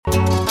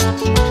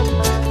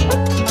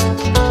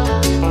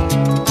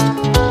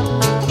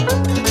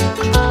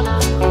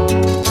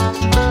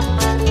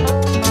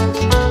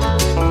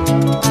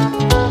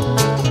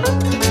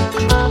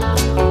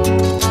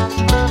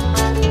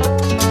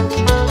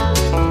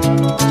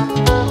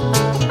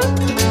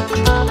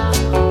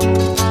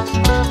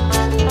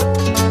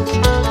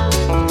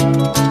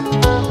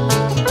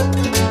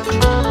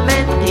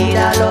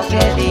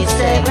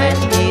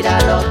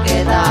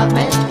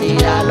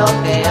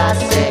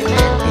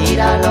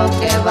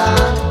va.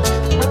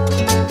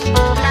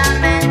 La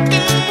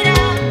mentira,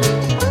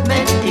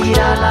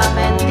 Mentira, la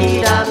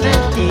mentira,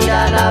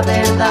 mentira, la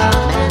verdad.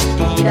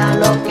 Mentira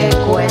lo que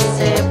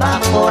cuece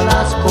bajo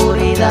la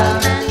oscuridad.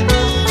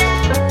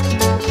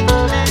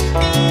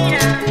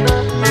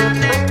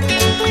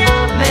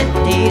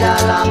 Mentira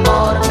el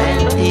amor,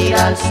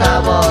 mentira el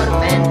sabor,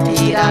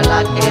 mentira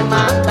la que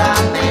manda,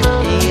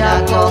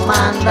 mentira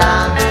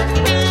comanda.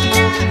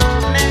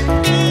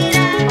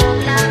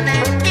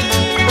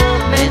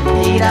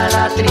 Mentira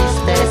la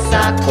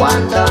tristeza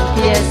cuando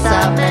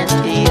empieza,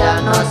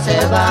 mentira no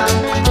se va.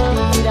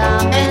 Mentira,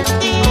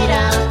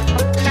 mentira,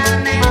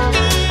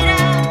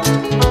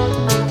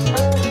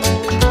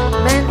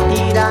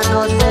 mentira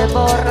no se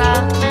borra,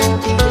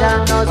 mentira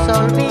no se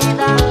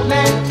olvida.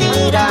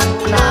 Mentira,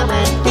 la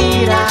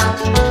mentira.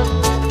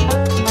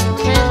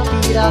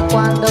 Mentira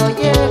cuando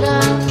llega,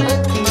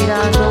 mentira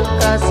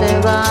nunca se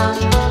va.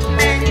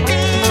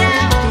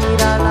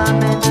 Mentira la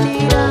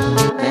mentira,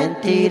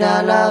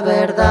 mentira la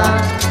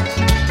verdad.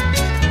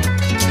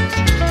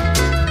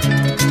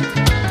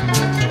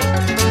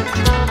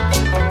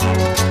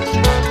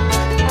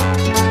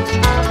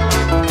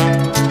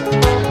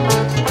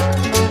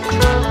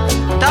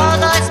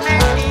 todo es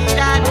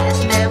mentira en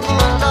este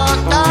mundo,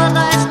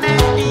 todo es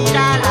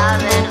mentira, la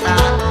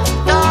verdad.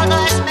 Todo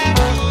es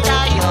mentira,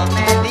 yo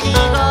me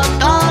digo,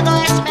 todo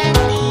es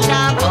mentira,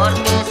 ¿por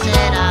qué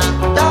será?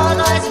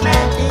 Todo es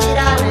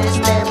mentira en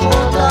este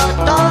mundo,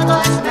 todo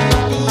es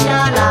mentira,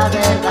 la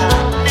verdad.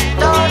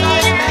 Todo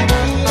es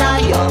mentira,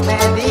 yo me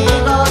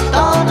digo,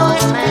 todo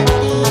es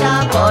mentira,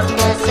 ¿por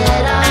qué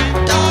será?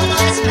 Todo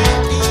es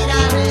mentira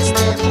en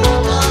este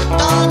mundo,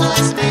 todo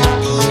es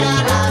mentira,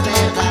 la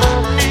verdad.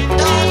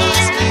 Todo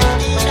es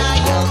mentira,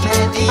 yo me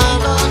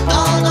digo,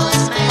 todo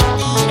es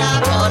mentira,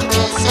 ¿por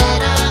qué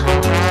será?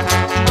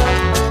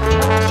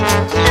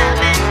 La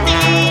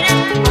mentira,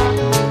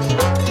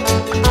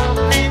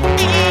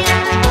 mentira,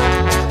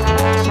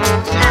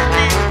 la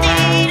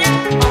mentira.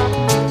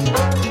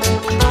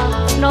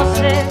 No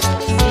sé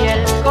si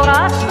el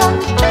corazón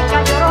te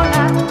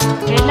llorona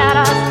en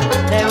aras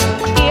de un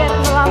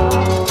tierno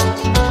amor.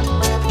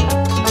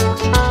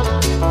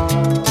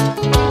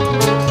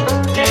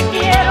 Te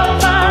quiero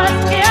más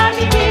que a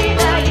mi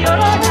vida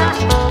llorona,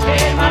 ¿qué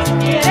más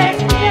quieres,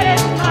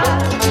 quieres más?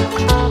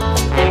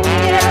 Te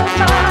quiero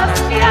más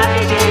que a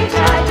mi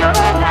vida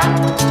llorona,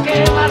 ¿qué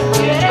más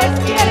quieres,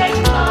 quieres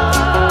más?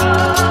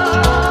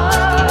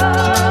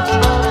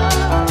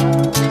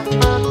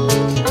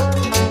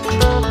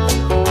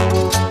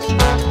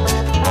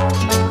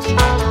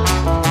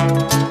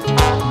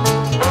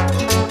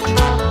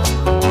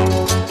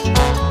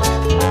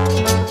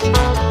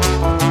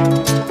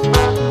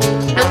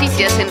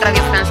 Noticias en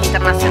Radio Francia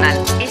Internacional.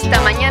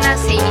 Esta mañana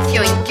se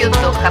inició en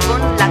Kioto,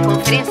 Japón, la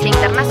Conferencia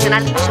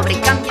Internacional sobre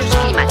Cambios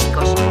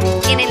Climáticos.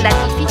 Tienen la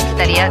difícil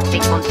tarea de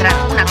encontrar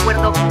un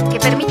acuerdo que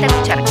permita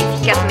luchar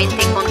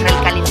eficazmente contra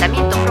el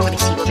calentamiento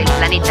progresivo del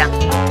planeta.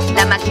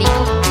 La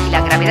magnitud y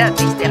la gravedad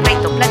de este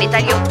reto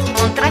planetario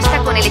contrasta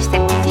con el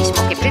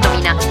escepticismo que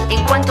predomina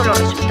en cuanto a los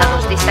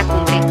resultados de esta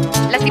cumbre.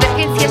 Las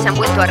divergencias han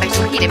vuelto a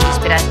resurgir en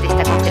vísperas de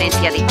esta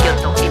conferencia de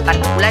Kioto, en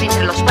particular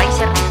entre los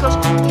países ricos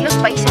y los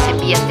países en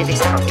vías de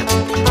desarrollo.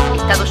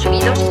 Estados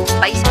Unidos,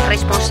 país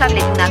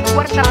responsable de una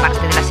cuarta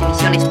parte de las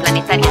emisiones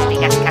planetarias de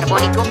gas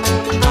carbónico,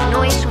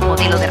 no es un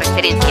modelo de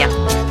referencia.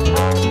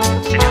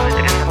 Sería una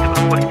interesante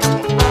propuesta,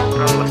 hemos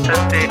comprado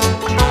bastante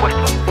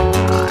impuestos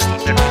a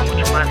invertir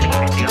mucho más en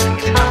investigación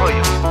y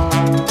desarrollo.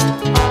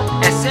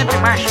 É sempre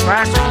mais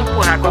fácil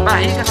empurrar com a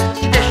barriga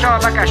e deixar o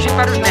abacaxi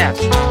para os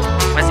netos.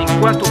 Mas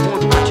enquanto o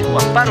mundo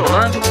continua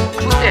parolando,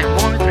 o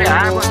termômetro e a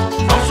água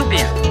vão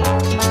subindo.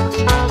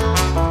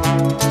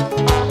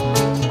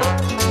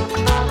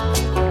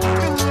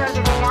 Señor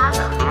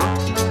delegado,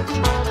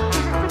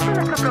 respecto a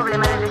nuestro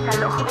problema del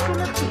desalojo, ¿qué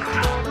nos dice?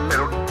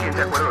 Pero ¿quién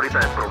se acuerda ahorita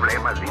de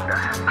problemas,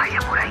 linda? Vaya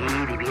por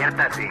ahí,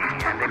 diviértase,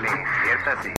 ándele, diviértase.